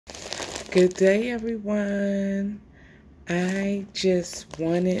Good day, everyone. I just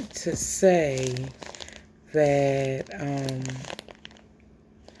wanted to say that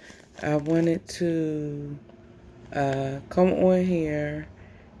I wanted to come on here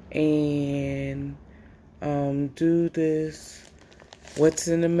and do this what's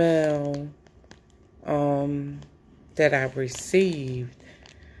in the mail that I received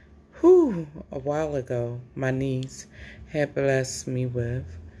a while ago. My niece had blessed me with,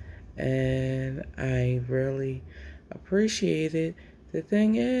 and I really appreciate it. The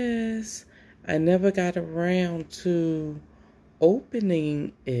thing is, I never got around to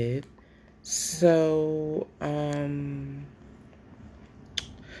opening it, so I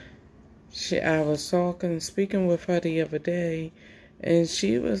was speaking with her the other day, and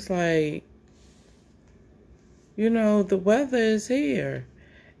she was like, the weather is here.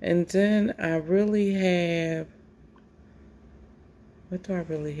 And then I really have, what do I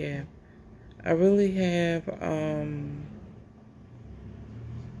really have? I really have, oh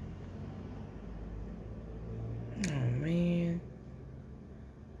man.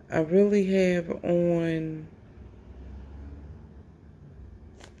 I really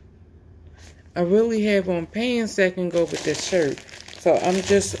have on pants that can go with this shirt. So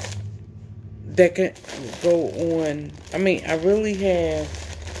that can go on. I really have,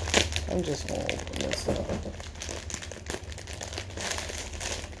 I'm just going to open this up.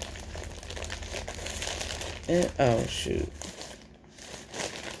 And, oh, shoot.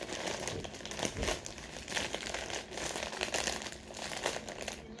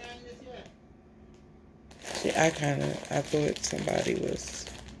 See, I thought somebody was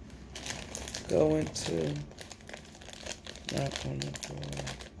going to knock on the door.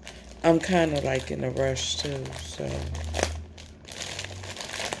 I'm kind of like in a rush too, so.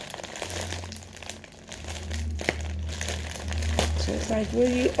 She's like, will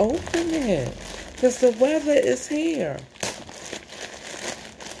you open it? Because the weather is here.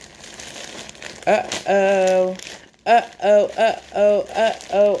 Uh-oh. Uh-oh, uh-oh,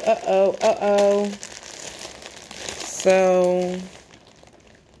 uh-oh, uh-oh, uh-oh. So,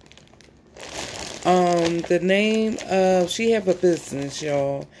 the name of, she have a business,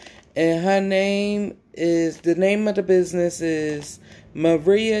 y'all. And the name of the business is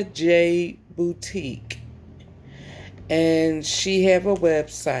Maria J. Boutique. And she have a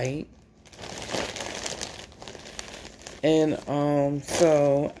website. And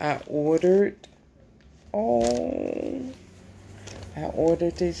so I ordered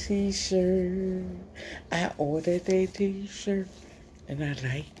the t-shirt. And I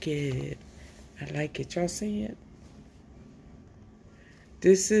like it. Y'all see it?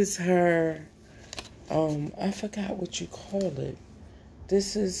 This is her, I forgot what you call it.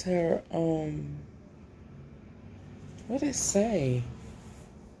 This is her, what did it say?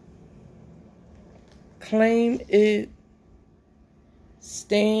 Claim it,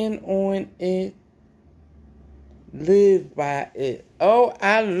 stand on it, live by it. Oh,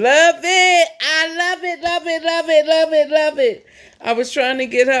 I love it. Love it. I was trying to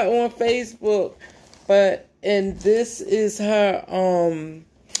get her on Facebook, and this is her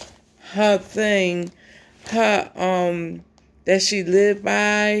thing, that she lived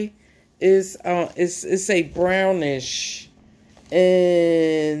by is, it's a brownish,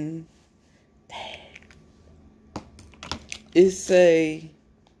 and it's a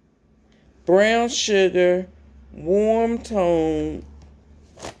brown sugar, warm tone,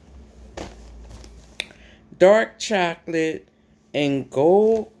 dark chocolate, and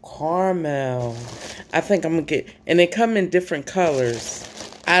gold caramel. I think I'm gonna get, and they come in different colors.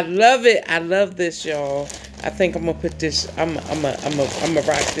 I love it. I love this, y'all. I think I'm gonna put this. I'm gonna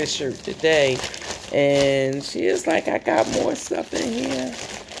rock this shirt today. And she is like, I got more stuff in here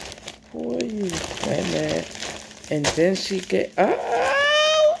for you. Wait a minute. And then she get, y'all.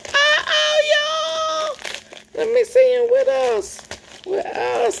 Let me see, and what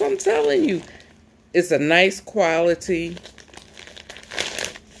else? I'm telling you, it's a nice quality.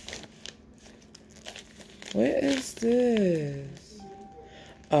 What is this?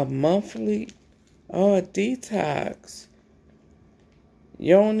 A monthly, Detox.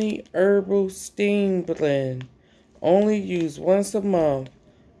 Yoni Herbal Steam Blend. Only use once a month.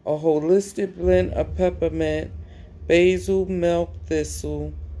 A holistic blend of peppermint, basil, milk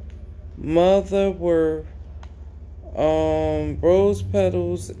thistle, motherwort, rose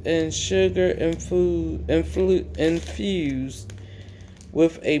petals, and sugar infused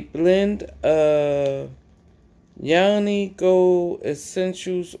with a blend of Yoni Gold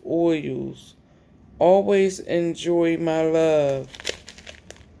Essentials Oils. Always enjoy my love.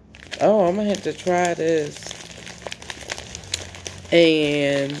 Oh, I'm going to have to try this.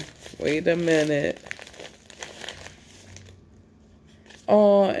 And Wait a minute.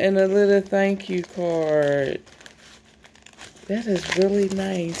 Oh, and a little thank you card. That is really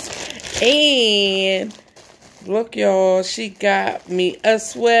nice. And look, y'all, she got me a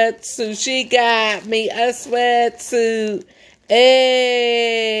sweatsuit. She got me a sweatsuit.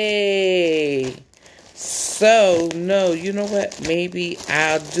 Hey. So, no, you know what? Maybe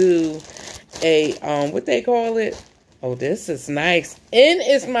I'll do a, what they call it? Oh, this is nice. And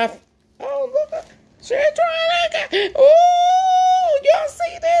it's my, oh, look. She's trying to, oh, y'all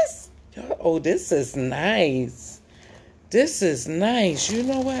see this? Oh, this is nice. This is nice. You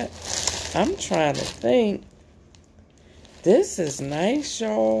know what? I'm trying to think. This is nice,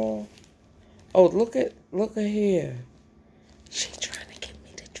 y'all. Oh, look at here. She trying to get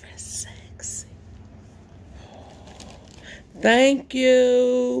me to dress sexy. Oh, thank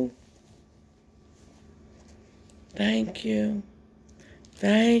you. Thank you.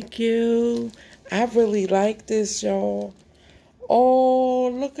 Thank you. I really like this, y'all. Oh,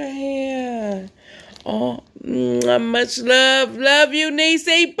 look at here. Oh, much love. Love you,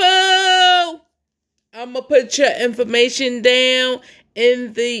 Niecy Pooh. I'm going to put your information down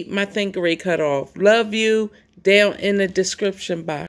in my thing already cut off. Love you down in the description box.